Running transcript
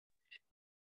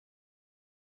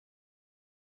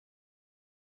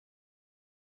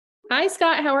Hi,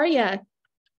 Scott. How are you?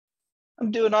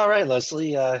 I'm doing all right,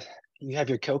 Leslie. You have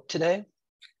your Coke today?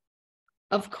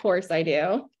 Of course I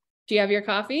do. Do you have your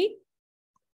coffee?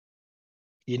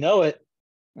 You know it.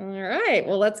 All right.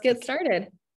 Well, let's get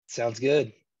started. Sounds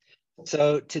good.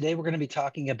 So today we're going to be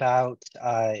talking about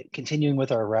continuing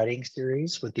with our writing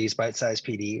series with these bite-sized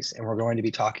PDs, and we're going to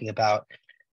be talking about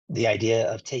the idea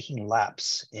of taking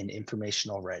laps in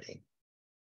informational writing.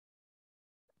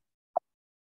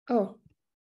 Oh,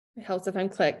 it helps if I'm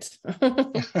clicked.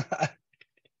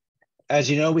 As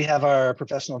you know, we have our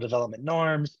professional development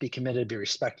norms: be committed, be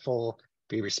respectful,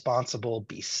 be responsible,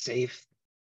 be safe,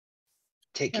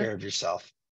 take care of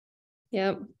yourself.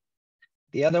 Yep.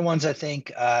 The other ones, I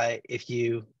think, if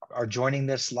you are joining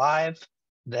this live,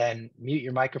 then mute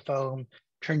your microphone,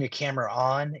 turn your camera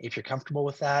on if you're comfortable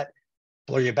with that,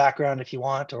 blur your background if you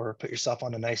want, or put yourself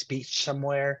on a nice beach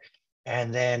somewhere.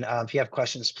 And then if you have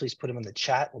questions, please put them in the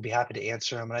chat. We'll be happy to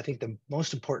answer them. And I think the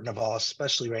most important of all,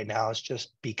 especially right now, is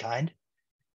just be kind.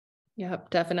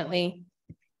 Yep, definitely.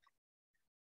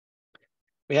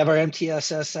 We have our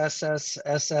MTSS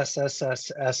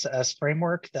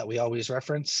framework that we always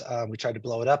reference. We tried to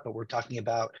blow it up, but we're talking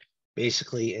about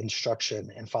basically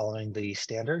instruction and following the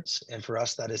standards. And for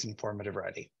us, that is informative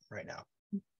writing right now.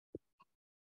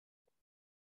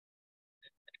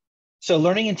 So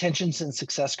learning intentions and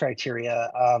success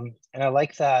criteria. And I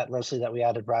like that, Leslie, that we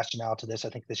added rationale to this. I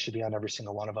think this should be on every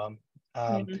single one of them.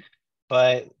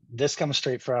 But this comes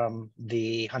straight from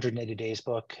the 180 Days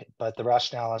book. But the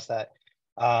rationale is that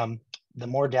the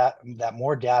more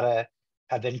data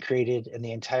have been created in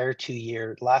the entire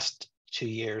last 2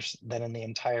 years than in the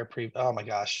entire oh my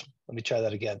gosh, let me try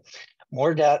that again.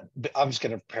 More data, I'm just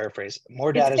going to paraphrase.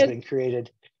 More data has been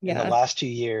created in the last 2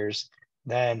 years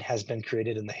than has been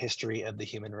created in the history of the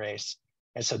human race.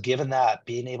 And so given that,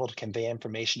 being able to convey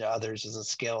information to others is a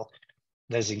skill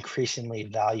that is increasingly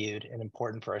valued and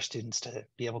important for our students to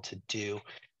be able to do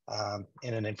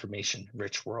in an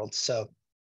information-rich world. So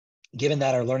given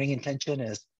that our learning intention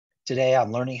is today,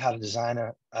 I'm learning how to design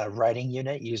a writing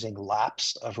unit using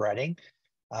laps of writing.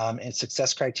 And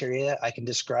success criteria, I can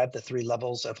describe the 3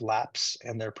 levels of laps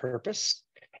and their purpose.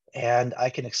 And I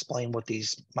can explain what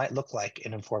these might look like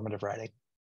in informative writing.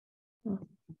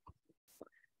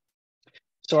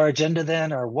 So our agenda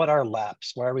then, or what are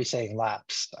laps? Why are we saying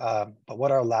laps? But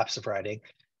what are laps of writing?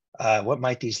 What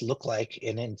might these look like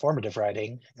in informative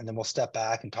writing? And then we'll step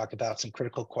back and talk about some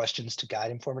critical questions to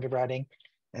guide informative writing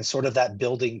and sort of that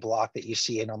building block that you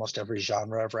see in almost every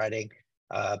genre of writing,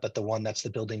 but the one that's the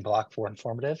building block for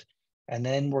informative. And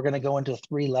then we're going to go into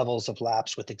 3 levels of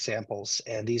laps with examples.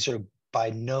 And these are by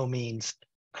no means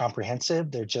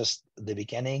comprehensive. They're just the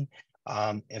beginning.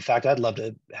 In fact, I'd love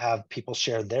to have people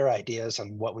share their ideas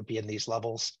on what would be in these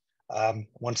levels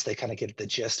once they kind of get the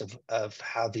gist of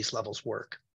how these levels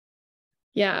work.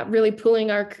 Yeah, really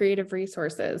pooling our creative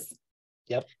resources.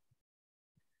 Yep.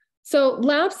 So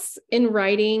laps in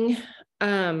writing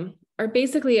are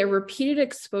basically a repeated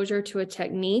exposure to a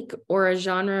technique or a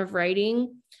genre of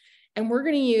writing. And we're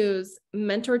going to use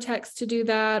mentor text to do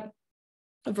that,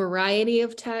 a variety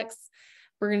of texts.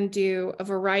 We're going to do a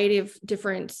variety of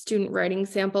different student writing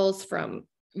samples from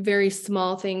very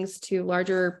small things to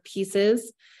larger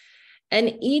pieces.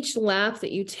 And each lap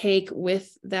that you take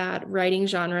with that writing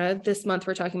genre, this month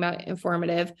we're talking about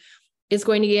informative, is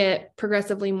going to get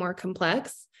progressively more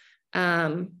complex.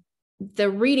 The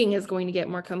reading is going to get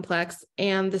more complex,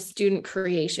 and the student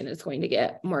creation is going to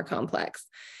get more complex.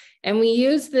 And we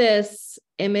use this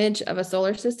image of a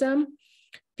solar system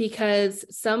because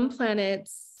some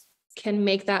planets can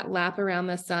make that lap around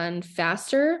the sun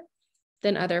faster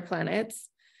than other planets.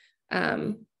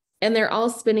 And they're all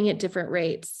spinning at different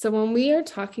rates. So when we are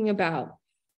talking about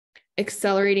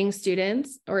accelerating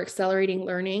students or accelerating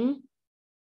learning,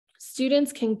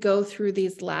 students can go through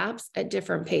these laps at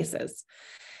different paces.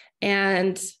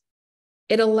 And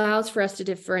it allows for us to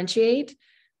differentiate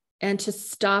and to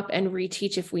stop and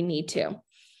reteach if we need to.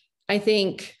 I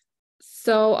think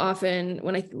so often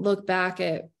when I look back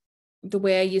at the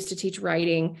way I used to teach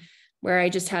writing, where I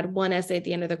just had one essay at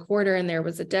the end of the quarter and there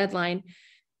was a deadline,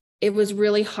 it was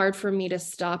really hard for me to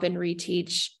stop and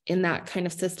reteach in that kind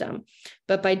of system.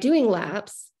 But by doing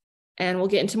laps, and we'll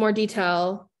get into more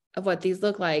detail of what these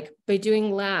look like, by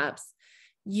doing laps,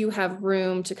 you have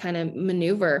room to kind of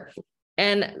maneuver.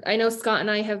 And I know Scott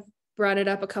and I have brought it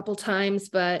up a couple times,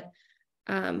 but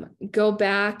go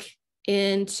back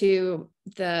into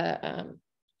the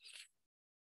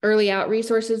early out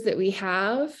resources that we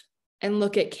have and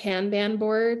look at Kanban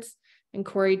boards. And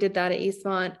Corey did that at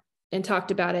Eastmont and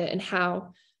talked about it and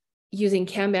how using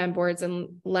Kanban boards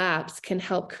and laps can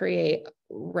help create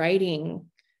writing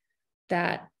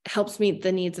that helps meet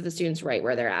the needs of the students right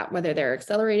where they're at, whether they're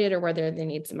accelerated or whether they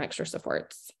need some extra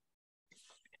supports.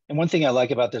 And one thing I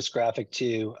like about this graphic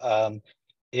too,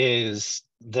 is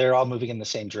they're all moving in the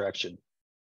same direction.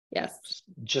 Yes.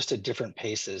 Just at different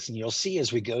paces. And you'll see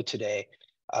as we go today,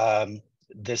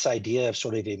 this idea of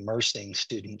sort of immersing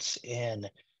students in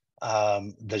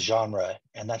the genre.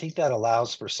 And I think that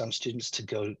allows for some students to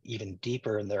go even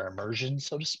deeper in their immersion,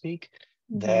 so to speak,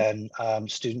 than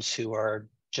students who are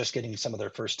just getting some of their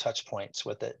first touch points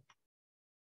with it.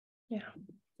 Yeah.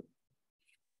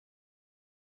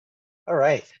 All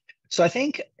right. So I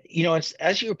think, you know,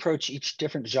 as you approach each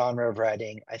different genre of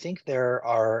writing, I think there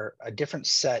are a different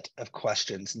set of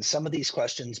questions, and some of these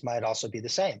questions might also be the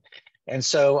same. And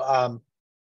so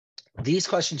these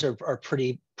questions are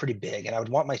pretty big, and I would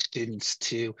want my students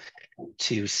to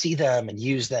see them and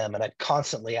use them, and I'd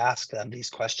constantly ask them these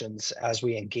questions as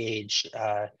we engage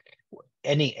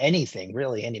anything,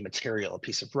 really, any material, a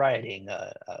piece of writing,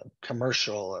 a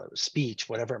commercial, a speech,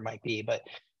 whatever it might be. But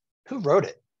who wrote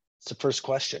it? It's the first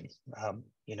question.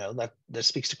 You know, that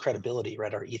speaks to credibility,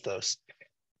 right? Our ethos.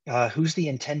 Who's the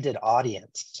intended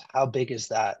audience? How big is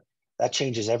that? That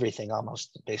changes everything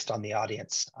almost based on the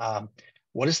audience.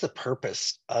 What is the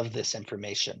purpose of this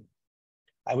information?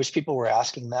 I wish people were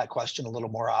asking that question a little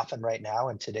more often right now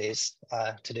in today's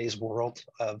world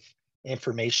of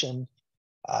information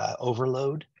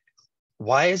overload.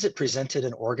 Why is it presented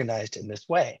and organized in this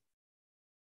way?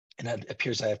 And it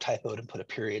appears I have typoed and put a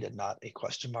period and not a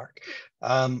question mark.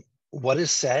 What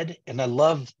is said? And I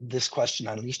love this question.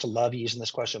 I used to love using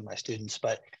this question with my students,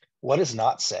 but what is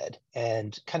not said?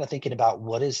 And kind of thinking about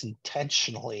what is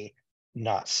intentionally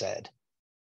not said.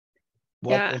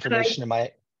 What information am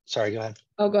I, sorry, go ahead.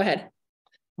 Oh, go ahead.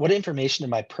 What information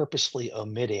am I purposefully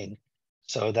omitting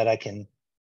so that I can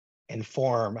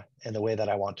inform in the way that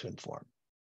I want to inform?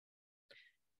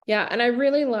 Yeah, and I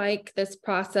really like this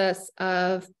process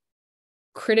of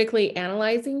critically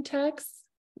analyzing texts,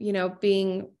 you know,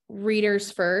 being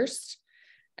readers first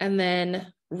and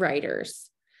then writers,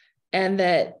 and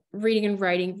that reading and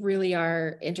writing really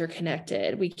are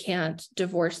interconnected. We can't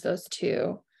divorce those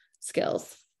two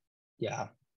skills. Yeah,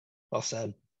 well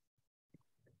said.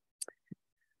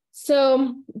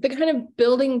 So the kind of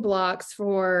building blocks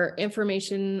for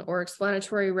information or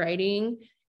explanatory writing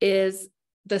is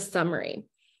the summary,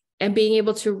 and being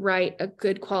able to write a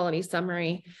good quality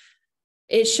summary.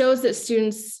 It shows that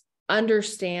students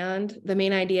understand the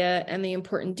main idea and the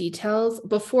important details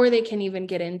before they can even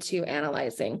get into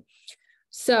analyzing.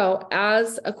 So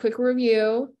as a quick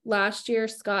review, last year,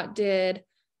 Scott did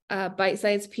a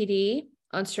bite-sized PD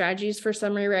on strategies for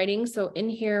summary writing. So in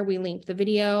here, we linked the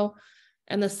video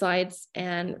and the slides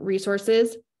and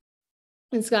resources.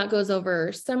 And Scott goes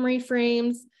over summary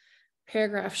frames,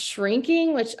 paragraph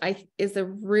shrinking, which is a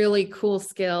really cool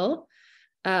skill,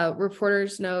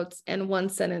 reporter's notes, and one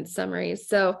sentence summaries.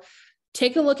 So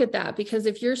take a look at that, because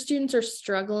if your students are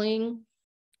struggling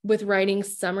with writing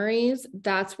summaries,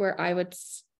 that's where I would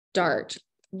start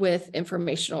with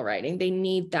informational writing. They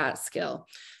need that skill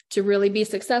to really be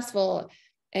successful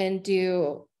and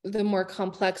do the more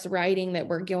complex writing that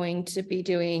we're going to be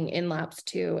doing in labs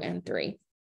 2 and 3.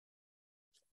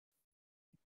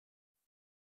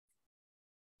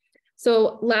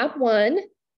 So lab 1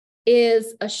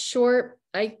 is a short,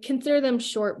 I consider them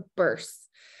short bursts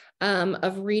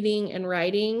of reading and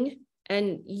writing.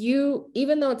 And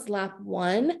even though it's lab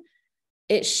 1,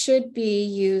 it should be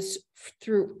used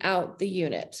throughout the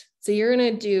unit. So you're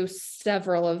going to do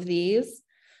several of these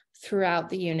throughout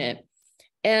the unit.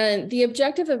 And the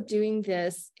objective of doing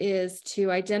this is to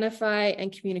identify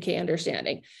and communicate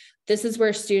understanding. This is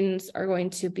where students are going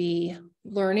to be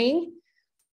learning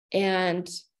and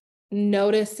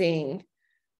noticing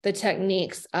the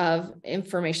techniques of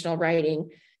informational writing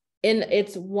in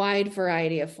its wide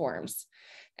variety of forms.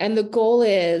 And the goal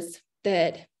is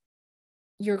that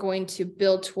you're going to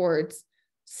build towards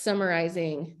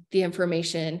summarizing the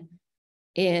information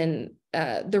in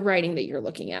the writing that you're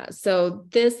looking at. So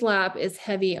this lab is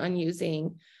heavy on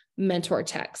using mentor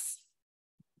texts.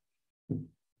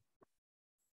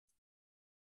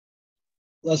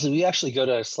 Leslie, we actually go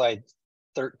to slide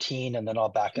 13 and then I'll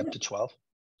back up to 12.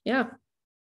 Yeah.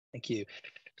 Thank you.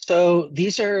 So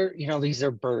these are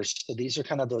bursts. So these are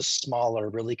kind of those smaller,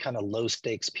 really kind of low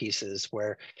stakes pieces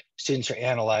where students are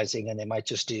analyzing and they might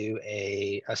just do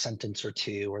a sentence or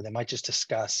two, or they might just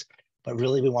discuss, but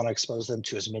really we want to expose them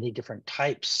to as many different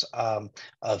types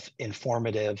of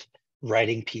informative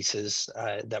writing pieces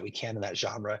that we can in that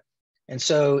genre. And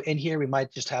so in here, we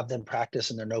might just have them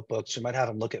practice in their notebooks. We might have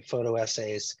them look at photo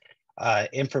essays,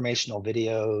 informational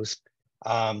videos,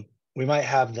 we might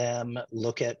have them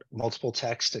look at multiple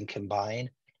text and combine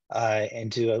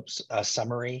and do a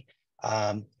summary.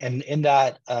 And in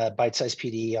that bite-sized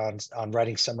PD on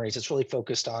writing summaries, it's really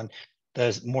focused on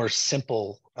the more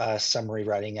simple summary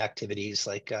writing activities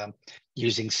like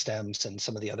using stems and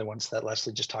some of the other ones that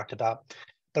Leslie just talked about.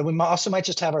 But we also might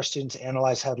just have our students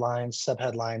analyze headlines,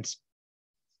 subheadlines,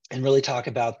 and really talk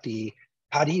about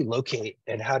how do you locate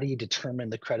and how do you determine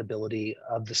the credibility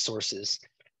of the sources.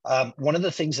 One of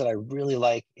the things that I really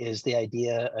like is the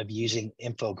idea of using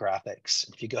infographics.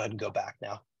 If you go ahead and go back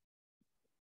now.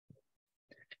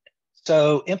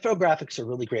 So infographics are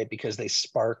really great because they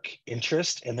spark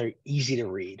interest and they're easy to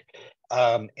read.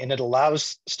 And it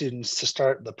allows students to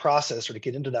start the process or to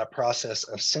get into that process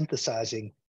of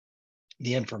synthesizing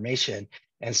the information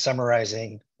and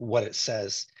summarizing what it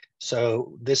says.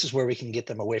 So this is where we can get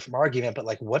them away from argument, but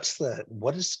like,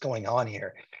 what is going on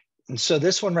here? And so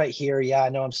this one right here, yeah, I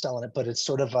know I'm selling it, but it's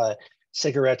sort of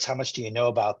cigarettes. How much do you know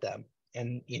about them?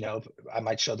 And, I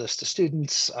might show this to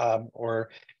students or,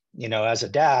 as a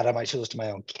dad, I might show this to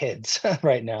my own kids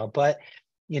right now. But,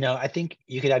 I think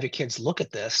you could have your kids look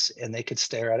at this and they could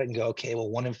stare at it and go, okay,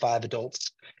 well, 1 in 5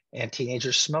 adults and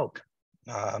teenagers smoke.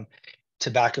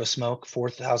 Tobacco smoke,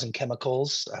 4,000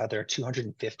 chemicals. There are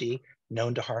 250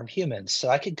 known to harm humans. So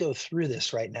I could go through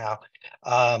this right now.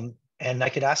 And I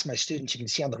could ask my students, you can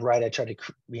see on the right, I try to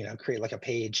create like a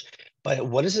page, but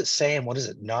what does it say and what does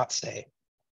it not say?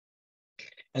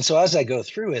 And so as I go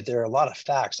through it, there are a lot of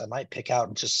facts I might pick out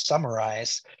and just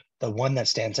summarize the one that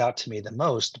stands out to me the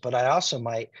most, but I also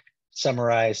might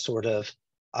summarize sort of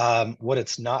what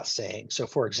it's not saying. So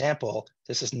for example,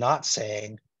 this is not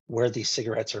saying where these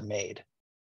cigarettes are made.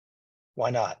 Why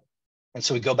not? And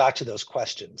so we go back to those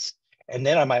questions. And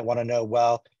then I might want to know,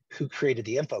 well, who created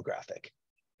the infographic?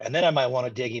 And then I might want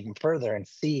to dig even further and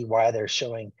see why they're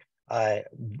showing, why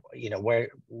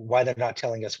they're not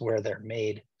telling us where they're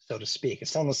made, so to speak.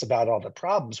 It's telling us about all the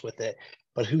problems with it,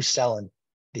 but who's selling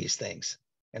these things?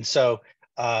 And so,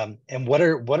 and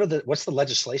what's the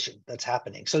legislation that's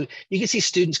happening? So you can see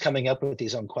students coming up with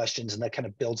these own questions, and that kind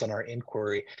of builds on our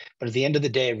inquiry. But at the end of the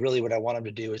day, really what I want them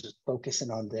to do is just focus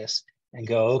in on this and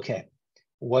go, okay,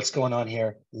 what's going on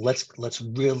here? Let's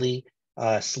really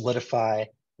solidify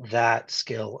that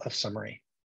skill of summary.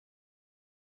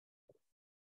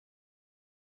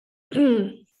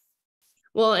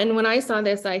 Well, and when I saw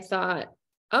this, I thought,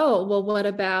 oh, well, what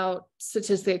about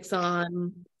statistics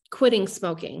on quitting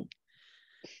smoking?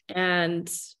 And,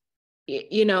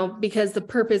 because the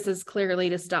purpose is clearly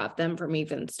to stop them from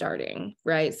even starting,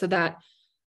 right? So that,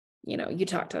 you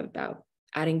talked about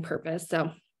adding purpose.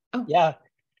 So, yeah.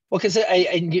 Well, because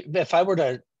if I were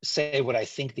to say what I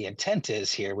think the intent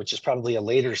is here, which is probably a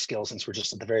later skill since we're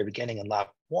just at the very beginning in lab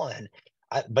 1,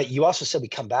 but you also said we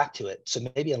come back to it. So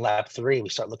maybe in lab 3, we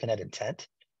start looking at intent,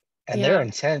 and their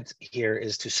intent here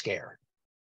is to scare,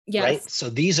 right? So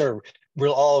these are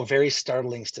all very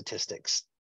startling statistics,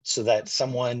 so that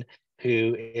someone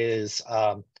who is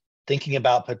thinking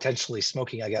about potentially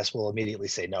smoking, I guess, will immediately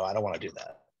say, no, I don't want to do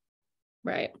that.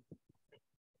 Right.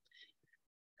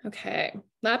 Okay,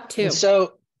 lab 2.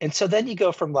 And so then you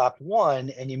go from lab 1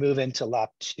 and you move into lab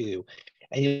 2,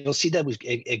 and you'll see that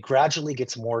it gradually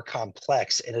gets more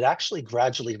complex, and it actually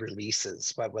gradually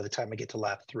releases by the time we get to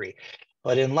lab 3.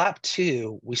 But in lab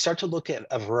 2, we start to look at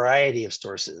a variety of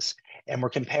sources, and we're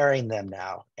comparing them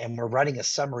now, and we're writing a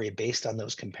summary based on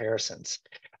those comparisons.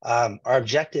 Our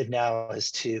objective now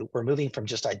is we're moving from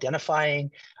just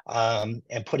identifying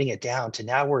and putting it down to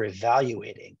now we're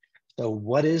evaluating. So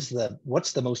what's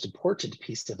the most important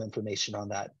piece of information on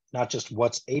that? Not just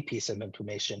what's a piece of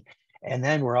information. And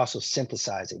then we're also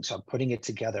synthesizing. So I'm putting it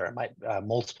together. I might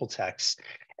multiple texts.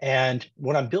 And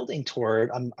what I'm building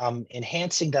toward, I'm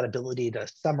enhancing that ability to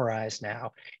summarize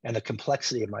now and the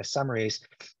complexity of my summaries.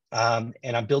 And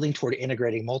I'm building toward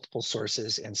integrating multiple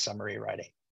sources in summary writing.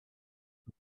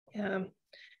 Yeah.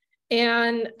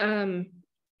 And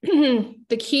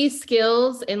the key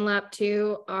skills in lab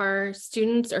 2 are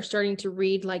students are starting to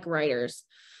read like writers.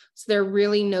 So they're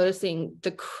really noticing the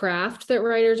craft that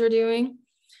writers are doing.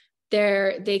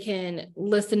 They can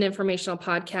listen to informational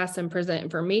podcasts and present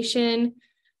information.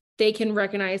 They can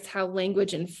recognize how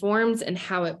language informs and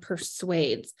how it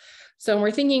persuades. So when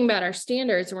we're thinking about our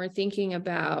standards and we're thinking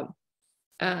about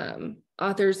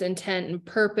author's intent and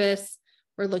purpose,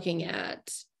 we're looking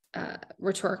at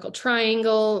rhetorical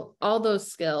triangle, all those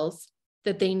skills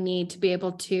that they need to be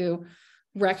able to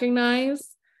recognize.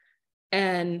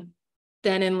 And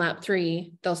then in lab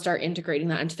 3, they'll start integrating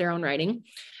that into their own writing.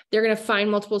 They're going to find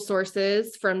multiple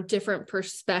sources from different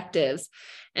perspectives.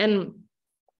 And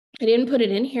I didn't put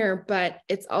it in here, but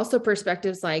it's also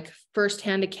perspectives like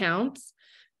firsthand accounts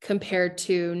compared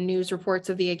to news reports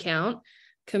of the account,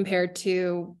 compared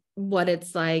to what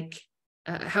it's like,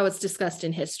 how it's discussed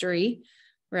in history,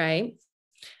 right?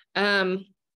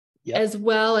 As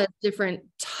well as different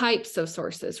types of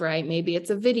sources, right? Maybe it's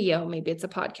a video, maybe it's a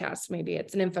podcast, maybe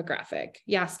it's an infographic.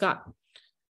 Yeah, Scott.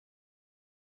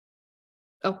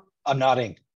 Oh, I'm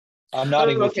nodding.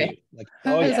 With you. Like,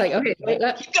 oh I was yeah. like, okay, wait,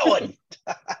 keep going.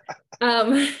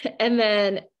 And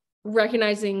then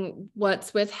recognizing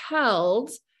what's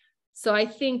withheld. So I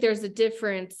think there's a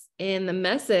difference in the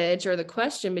message or the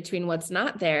question between what's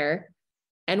not there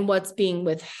and what's being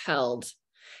withheld.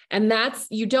 And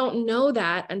you don't know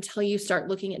that until you start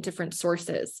looking at different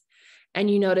sources. And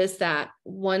you notice that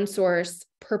one source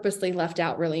purposely left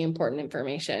out really important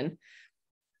information,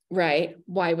 right?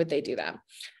 Why would they do that?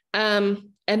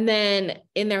 And then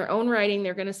in their own writing,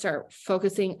 they're going to start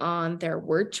focusing on their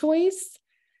word choice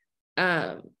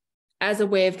as a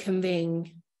way of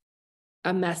conveying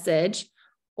a message,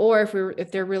 or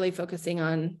if they're really focusing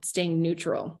on staying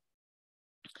neutral.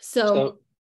 So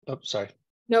sorry.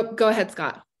 Nope, go ahead,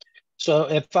 Scott. So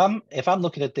if I'm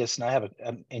looking at this and I have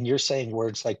and you're saying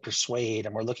words like persuade,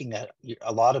 and we're looking at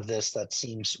a lot of this that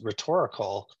seems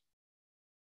rhetorical,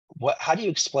 how do you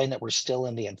explain that we're still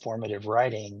in the informative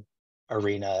writing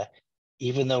arena,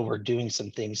 even though we're doing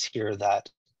some things here that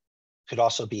could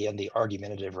also be in the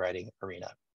argumentative writing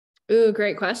arena? Ooh,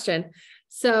 great question.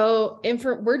 So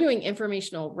we're doing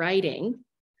informational writing,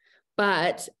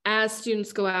 but as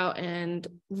students go out and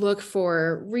look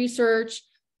for research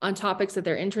on topics that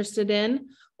they're interested in,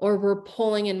 or we're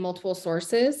pulling in multiple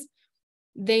sources,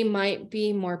 they might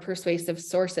be more persuasive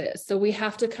sources. So we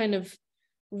have to kind of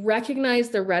recognize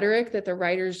the rhetoric that the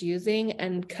writer's using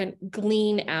and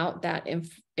glean out that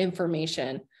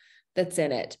information that's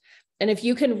in it. And if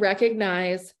you can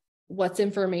recognize what's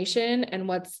information and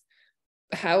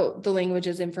how the language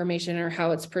is information or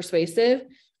how it's persuasive,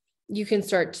 you can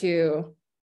start to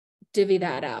divvy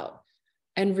that out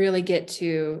and really get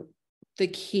to the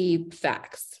key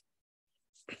facts.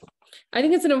 I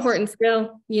think it's an important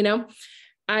skill.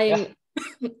 I'm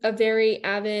a very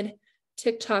avid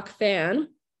TikTok fan,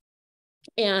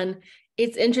 and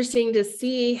it's interesting to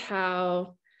see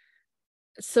how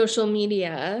social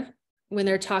media, when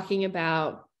they're talking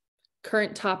about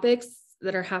current topics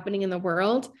that are happening in the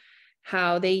world,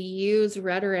 how they use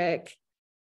rhetoric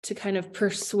to kind of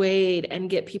persuade and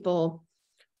get people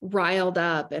riled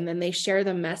up. And then they share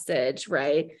the message,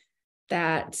 right?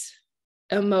 That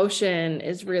emotion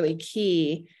is really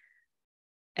key.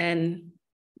 And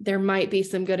there might be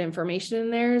some good information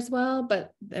in there as well,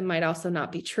 but it might also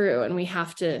not be true. And we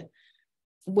have to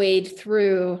wade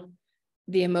through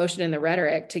the emotion and the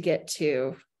rhetoric to get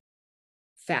to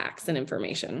facts and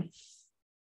information.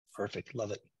 Perfect.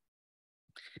 Love it.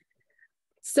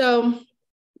 So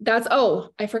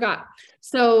I forgot.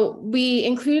 So we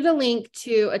included a link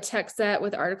to a text set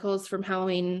with articles from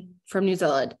Halloween from New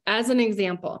Zealand as an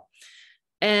example.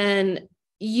 And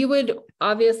you would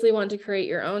obviously want to create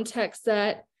your own text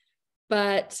set,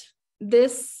 but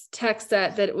this text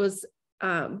set that was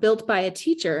built by a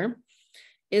teacher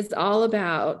is all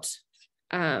about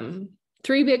 3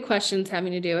 big questions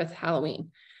having to do with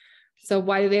Halloween. So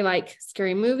why do they like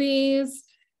scary movies,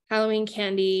 Halloween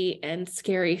candy, and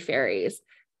scary fairies?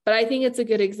 But I think it's a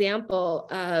good example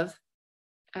of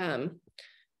a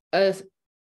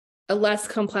less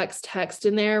complex text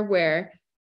in there where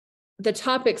the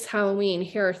topic's Halloween.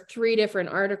 Here are 3 different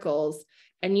articles,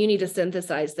 and you need to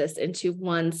synthesize this into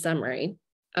one summary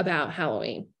about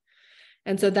Halloween.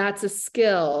 And so that's a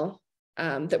skill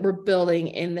that we're building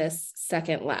in this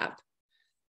second lab.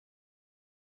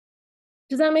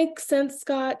 Does that make sense,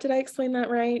 Scott? Did I explain that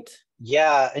right?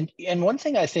 Yeah, and one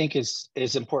thing I think is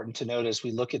important to note as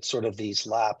we look at sort of these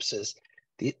laps is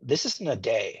this isn't a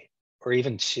day or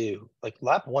even 2. Like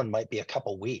lap 1 might be a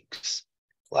couple weeks.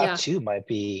 Lap 2 might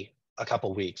be a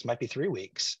couple weeks, might be 3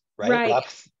 weeks, right?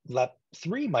 Lap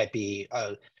 3 might be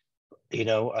a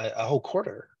whole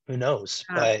quarter. Who knows?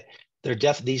 But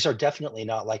these are definitely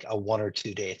not like a 1 or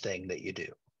 2 day thing that you do.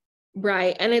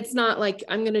 Right. And it's not like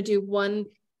I'm going to do one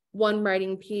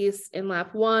writing piece in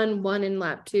lap 1, one in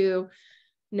lap 2.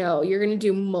 No, you're going to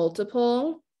do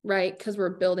multiple, right? Because we're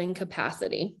building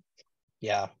capacity.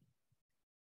 Yeah.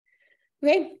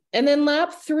 Okay. And then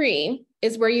lap 3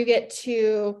 is where you get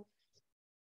to,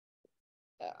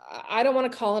 I don't want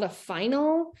to call it a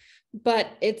final, but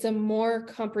it's a more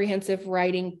comprehensive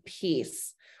writing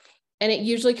piece. And it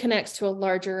usually connects to a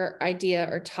larger idea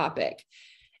or topic.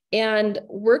 And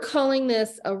we're calling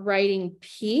this a writing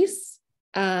piece.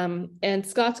 And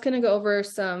Scott's going to go over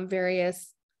some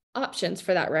various options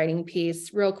for that writing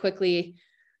piece real quickly: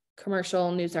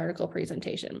 commercial, news article,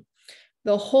 presentation.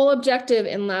 The whole objective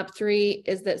in Lab 3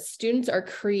 is that students are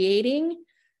creating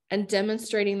and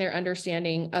demonstrating their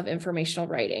understanding of informational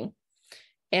writing.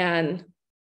 And,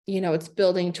 it's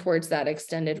building towards that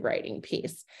extended writing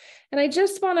piece. And I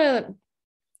just want to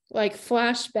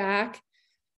flash back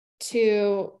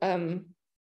to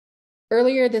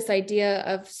earlier, this idea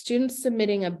of students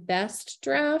submitting a best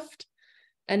draft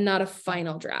and not a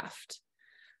final draft,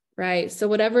 right? So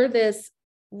whatever this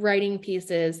writing piece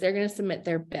is, they're going to submit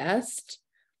their best,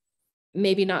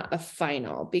 maybe not a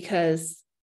final, because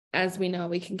as we know,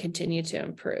 we can continue to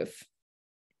improve.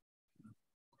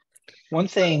 One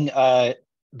thing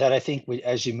that I think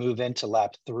as you move into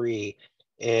Lab 3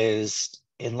 is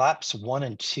in Labs 1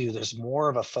 and 2, there's more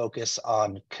of a focus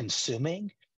on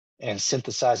consuming and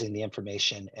synthesizing the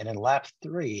information. And in Lab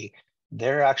 3,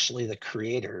 they're actually the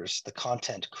creators, the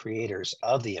content creators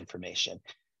of the information.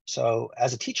 So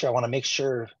as a teacher, I want to make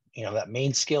sure, that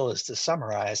main skill is to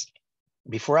summarize.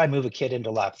 Before I move a kid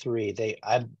into Lab 3,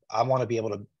 I want to be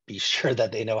able to be sure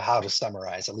that they know how to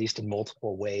summarize, at least in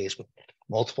multiple ways, with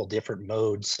multiple different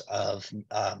modes of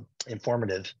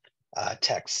informative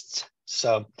texts.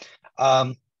 So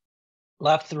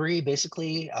Lab 3,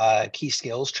 basically, key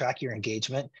skills: track your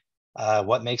engagement.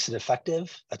 What makes it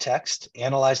effective? A text.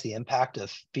 Analyze the impact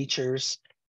of features.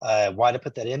 Why to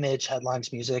put that image,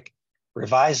 headlines, music.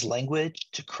 Revise language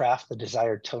to craft the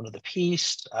desired tone of the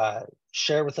piece.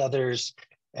 Share with others,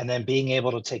 and then being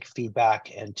able to take feedback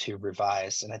and to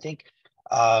revise. And I think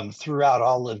throughout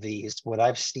all of these, what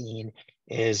I've seen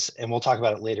is, and we'll talk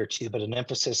about it later too, but an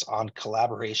emphasis on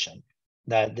collaboration.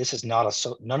 That this is not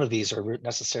none of these are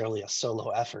necessarily a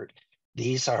solo effort.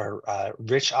 These are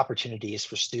rich opportunities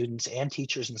for students and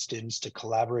teachers and students to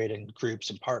collaborate in groups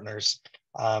and partners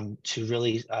to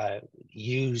really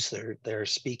use their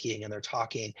speaking and their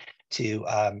talking to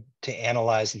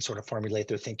analyze and sort of formulate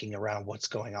their thinking around what's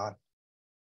going on.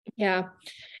 Yeah,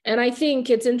 and I think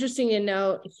it's interesting to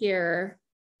note here,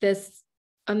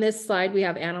 on this slide, we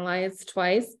have analyzed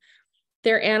twice.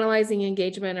 They're analyzing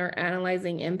engagement or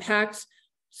analyzing impact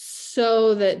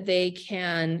so that they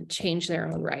can change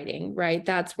their own writing, right?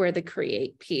 That's where the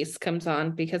create piece comes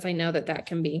on, because I know that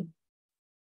can be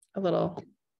a little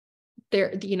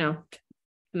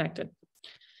connected.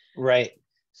 Right.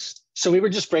 So we were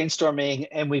just brainstorming,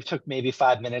 and we took maybe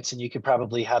 5 minutes, and you could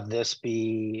probably have this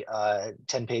be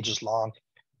 10 pages long.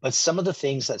 But some of the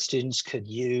things that students could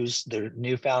use their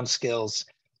newfound skills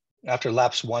after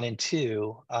Labs 1 and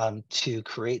 2 to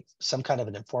create some kind of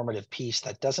an informative piece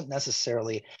that doesn't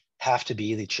necessarily have to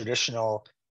be the traditional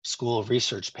school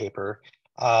research paper.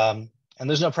 And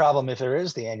there's no problem if there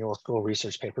is the annual school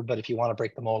research paper, but if you want to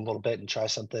break the mold a little bit and try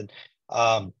something,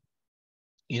 that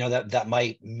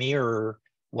might mirror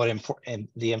and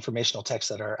the informational texts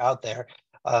that are out there.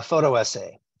 Photo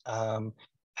essay,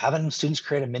 having students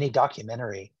create a mini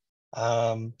documentary,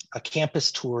 a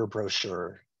campus tour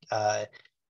brochure,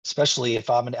 especially if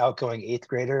I'm an outgoing 8th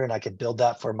grader and I could build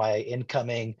that for my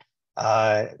incoming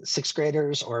 6th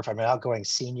graders, or if I'm an outgoing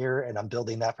senior and I'm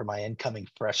building that for my incoming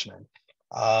freshmen.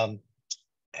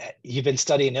 You've been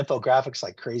studying infographics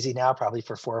like crazy now, probably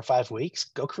for 4 or 5 weeks.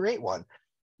 Go create one.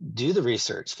 Do the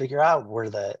research, figure out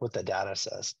what the data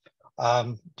says.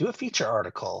 Do a feature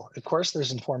article. Of course,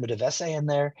 there's informative essay in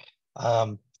there.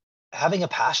 Having a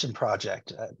passion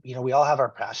project. We all have our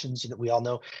passions. We all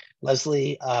know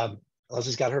Leslie's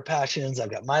got her passions.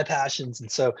 I've got my passions.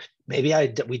 And so maybe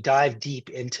we dive deep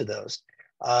into those.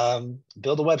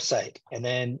 Build a website. And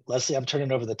then Leslie, I'm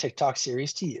turning over the TikTok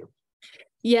series to you.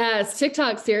 Yes,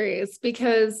 TikTok series,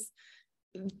 because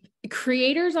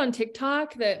creators on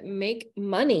TikTok that make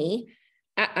money,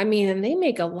 and they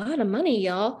make a lot of money,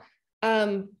 y'all.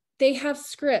 They have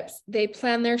scripts, they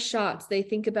plan their shots, they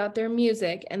think about their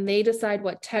music, and they decide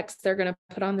what text they're going to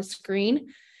put on the screen.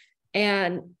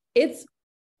 And it's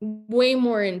way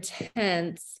more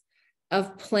intense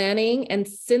of planning and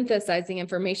synthesizing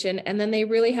information. And then they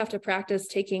really have to practice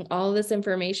taking all this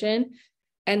information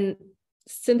and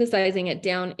synthesizing it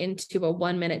down into a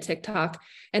 1-minute TikTok.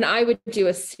 And I would do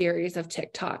a series of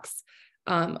TikToks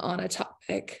on a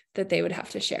topic that they would have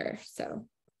to share. So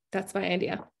that's my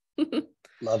idea.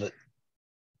 Love it.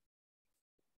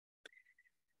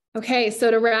 Okay,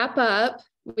 so to wrap up,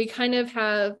 we kind of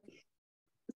have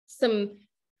some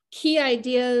key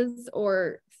ideas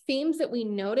or themes that we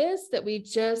noticed that we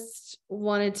just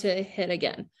wanted to hit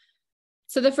again.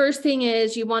 So the first thing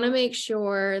is, you want to make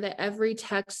sure that every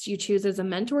text you choose is a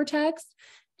mentor text,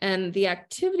 and the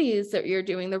activities that you're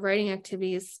doing, the writing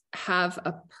activities, have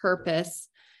a purpose,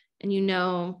 and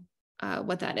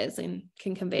what that is and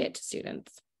can convey it to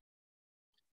students.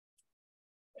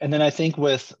 And then I think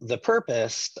with the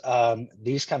purpose,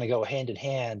 these kind of go hand in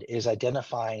hand, is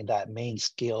identifying that main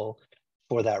skill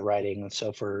for that writing. And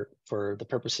so for the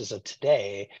purposes of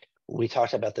today, we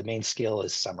talked about the main skill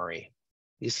is summary.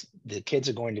 The kids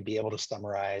are going to be able to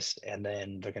summarize, and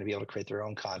then they're going to be able to create their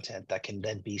own content that can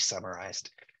then be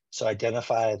summarized. So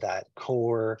identify that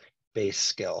core base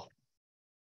skill.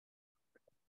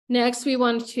 Next, we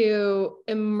want to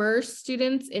immerse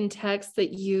students in texts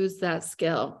that use that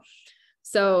skill.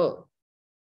 So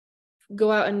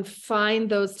go out and find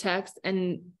those texts,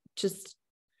 and just,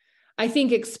 I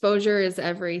think exposure is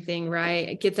everything,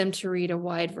 right? Get them to read a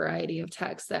wide variety of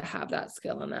texts that have that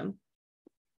skill in them.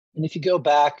 And if you go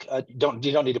back, you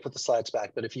don't need to put the slides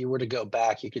back, but if you were to go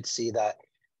back, you could see that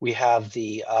we have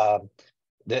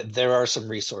there are some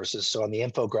resources. So on the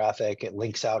infographic, it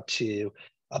links out to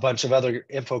a bunch of other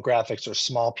infographics or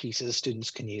small pieces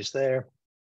students can use there.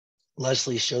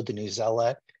 Leslie showed the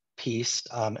Newsela piece,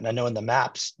 and I know in the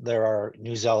maps there are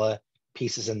Newsela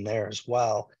pieces in there as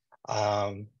well.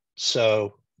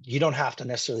 So you don't have to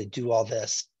necessarily do all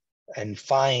this and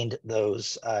find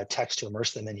those texts to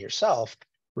immerse them in yourself.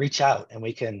 Reach out and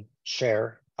we can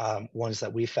share ones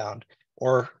that we found,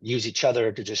 or use each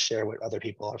other to just share what other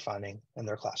people are finding in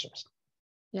their classrooms.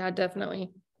 Yeah,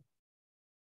 definitely.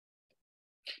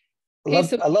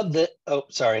 I love that. Oh,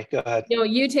 sorry, go ahead. No,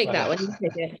 you take that one. You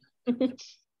take it.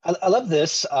 I love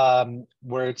this,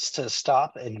 where it's to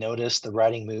stop and notice the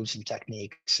writing moves and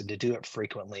techniques, and to do it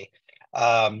frequently.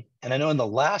 And I know in the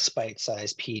last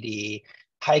bite-sized PD,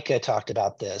 Heike talked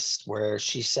about this, where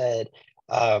she said,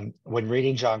 when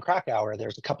reading John Krakauer,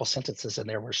 there's a couple sentences in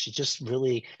there where she just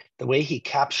really, the way he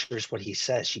captures what he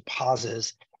says, she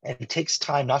pauses and takes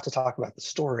time not to talk about the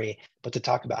story, but to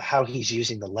talk about how he's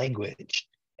using the language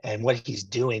and what he's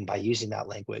doing by using that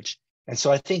language. And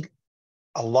so I think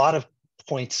a lot of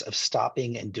points of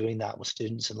stopping and doing that with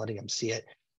students and letting them see it,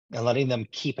 and letting them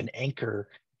keep an anchor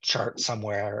chart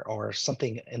somewhere or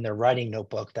something in their writing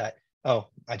notebook that, oh,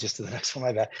 I just did the next one,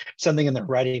 my bad. Something in their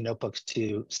writing notebooks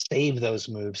to save those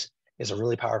moves is a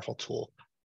really powerful tool.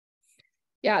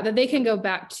 Yeah, that they can go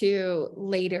back to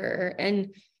later.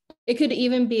 And it could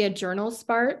even be a journal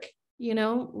spark,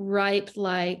 write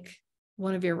like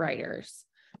one of your writers,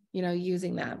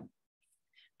 using that.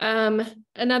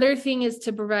 Another thing is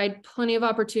to provide plenty of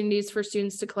opportunities for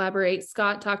students to collaborate.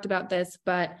 Scott talked about this,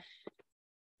 but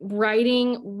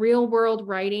writing, real world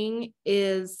writing,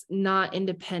 is not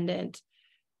independent.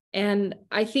 And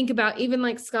I think about, even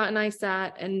like Scott and I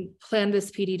sat and planned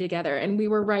this PD together, and we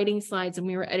were writing slides and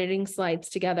we were editing slides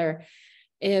together.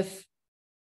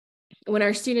 When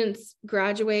our students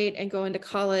graduate and go into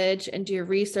college and do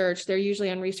research, they're usually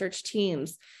on research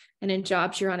teams, and in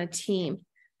jobs, you're on a team.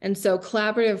 And so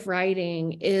collaborative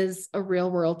writing is a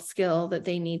real world skill that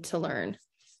they need to learn.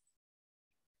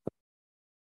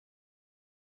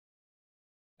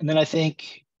 And then I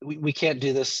think we can't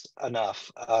do this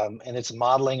enough. And it's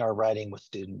modeling our writing with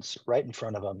students right in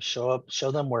front of them. Show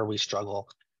them where we struggle.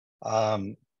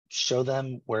 Show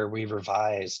them where we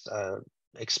revised.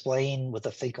 Explain with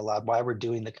a think aloud why we're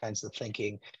doing the kinds of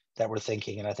thinking that we're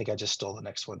thinking. And I think I just stole the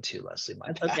next one too, Leslie,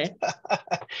 my bad. Okay.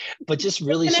 But just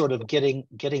really sort of getting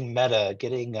meta,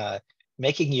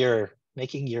 making your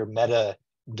meta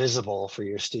visible for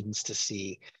your students to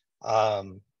see.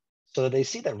 So they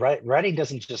see that writing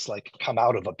doesn't just like come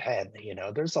out of a pen,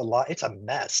 there's a lot, it's a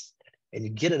mess, and you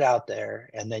get it out there,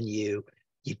 and then you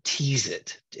tease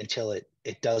it until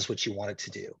it does what you want it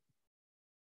to do.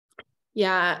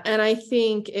 Yeah. And I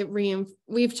think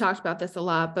we've talked about this a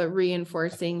lot, but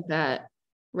reinforcing that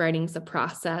writing's a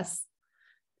process,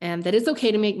 and that it's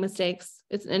okay to make mistakes.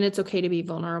 It's okay to be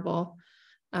vulnerable.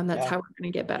 That's how we're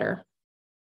going to get better.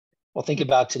 Well, think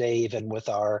about today, even with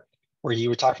where you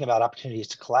were talking about opportunities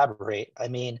to collaborate. I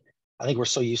mean, I think we're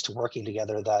so used to working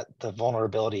together that the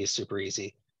vulnerability is super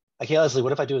easy. Like, hey, Leslie,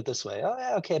 what if I do it this way? Oh,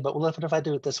 yeah, okay. But what if I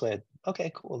do it this way?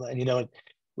 Okay, cool. And,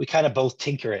 we kind of both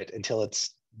tinker it until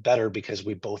it's better because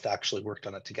we both actually worked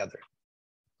on it together.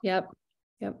 Yep.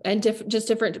 And just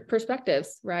different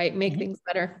perspectives, right? Make things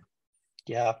better.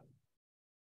 Yeah.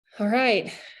 All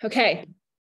right. Okay.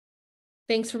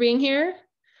 Thanks for being here.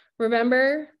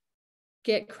 Remember,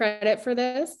 get credit for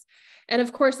this. And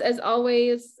of course, as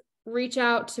always, reach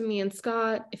out to me and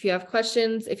Scott if you have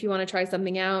questions, if you want to try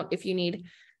something out, if you need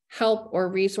help or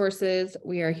resources,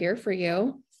 we are here for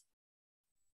you.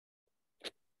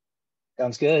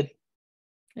 Sounds good.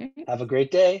 All right. Have a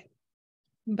great day.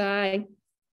 Bye.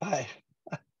 Bye.